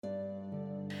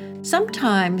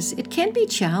Sometimes it can be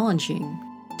challenging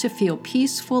to feel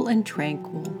peaceful and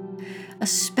tranquil,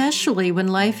 especially when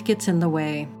life gets in the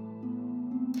way.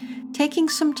 Taking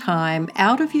some time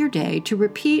out of your day to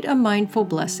repeat a mindful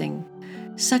blessing,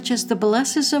 such as the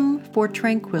Blessism for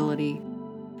Tranquility,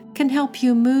 can help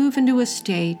you move into a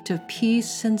state of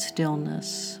peace and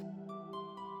stillness.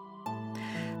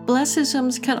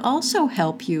 Blessisms can also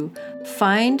help you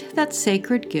find that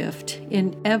sacred gift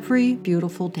in every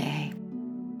beautiful day.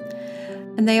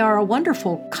 And they are a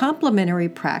wonderful complementary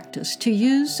practice to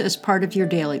use as part of your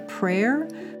daily prayer,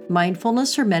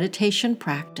 mindfulness, or meditation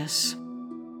practice.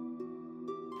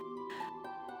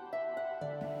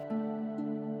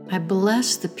 I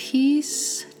bless the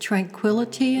peace,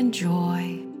 tranquility, and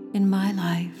joy in my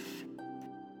life.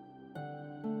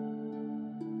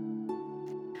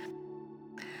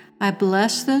 I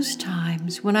bless those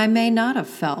times when I may not have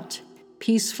felt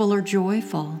peaceful or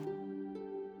joyful.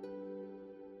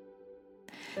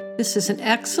 This is an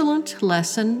excellent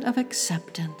lesson of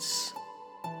acceptance.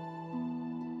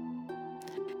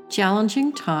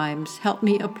 Challenging times help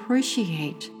me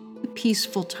appreciate the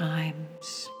peaceful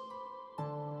times.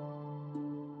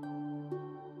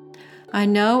 I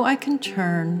know I can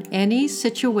turn any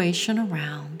situation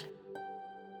around,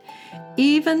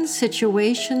 even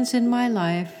situations in my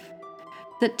life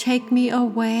that take me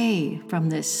away from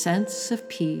this sense of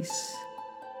peace.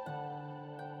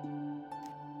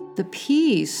 The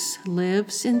peace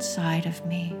lives inside of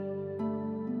me.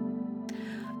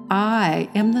 I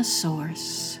am the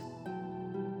source.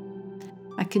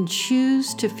 I can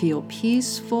choose to feel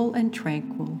peaceful and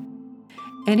tranquil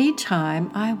anytime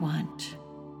I want.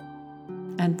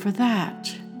 And for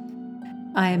that,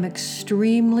 I am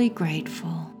extremely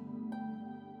grateful.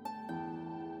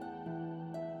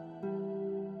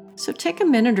 So take a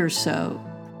minute or so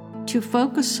to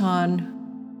focus on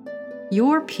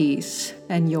your peace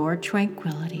and your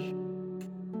tranquility.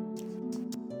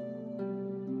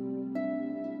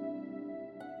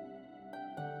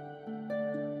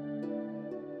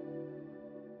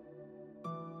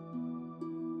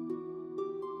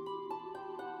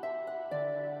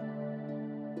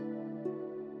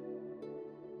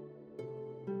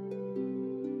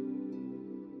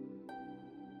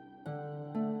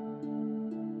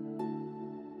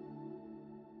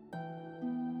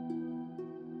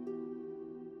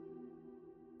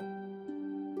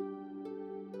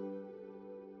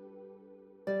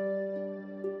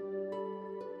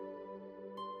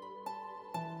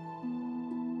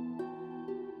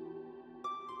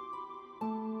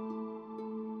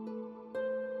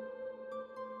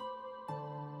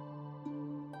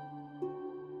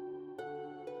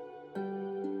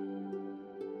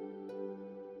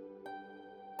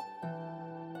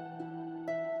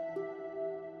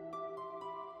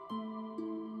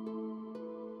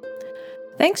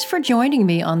 Thanks for joining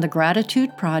me on the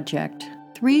Gratitude Project,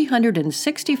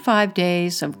 365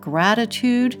 days of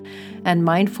gratitude and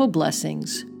mindful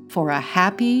blessings for a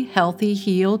happy, healthy,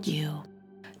 healed you.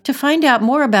 To find out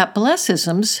more about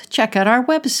Blessisms, check out our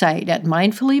website at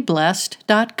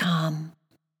mindfullyblessed.com.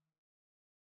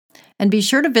 And be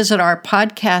sure to visit our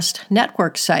podcast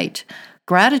network site,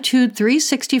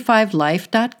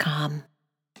 gratitude365life.com.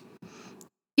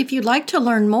 If you'd like to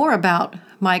learn more about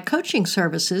my coaching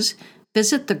services,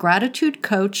 visit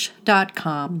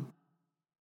thegratitudecoach.com.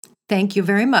 Thank you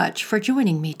very much for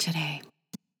joining me today.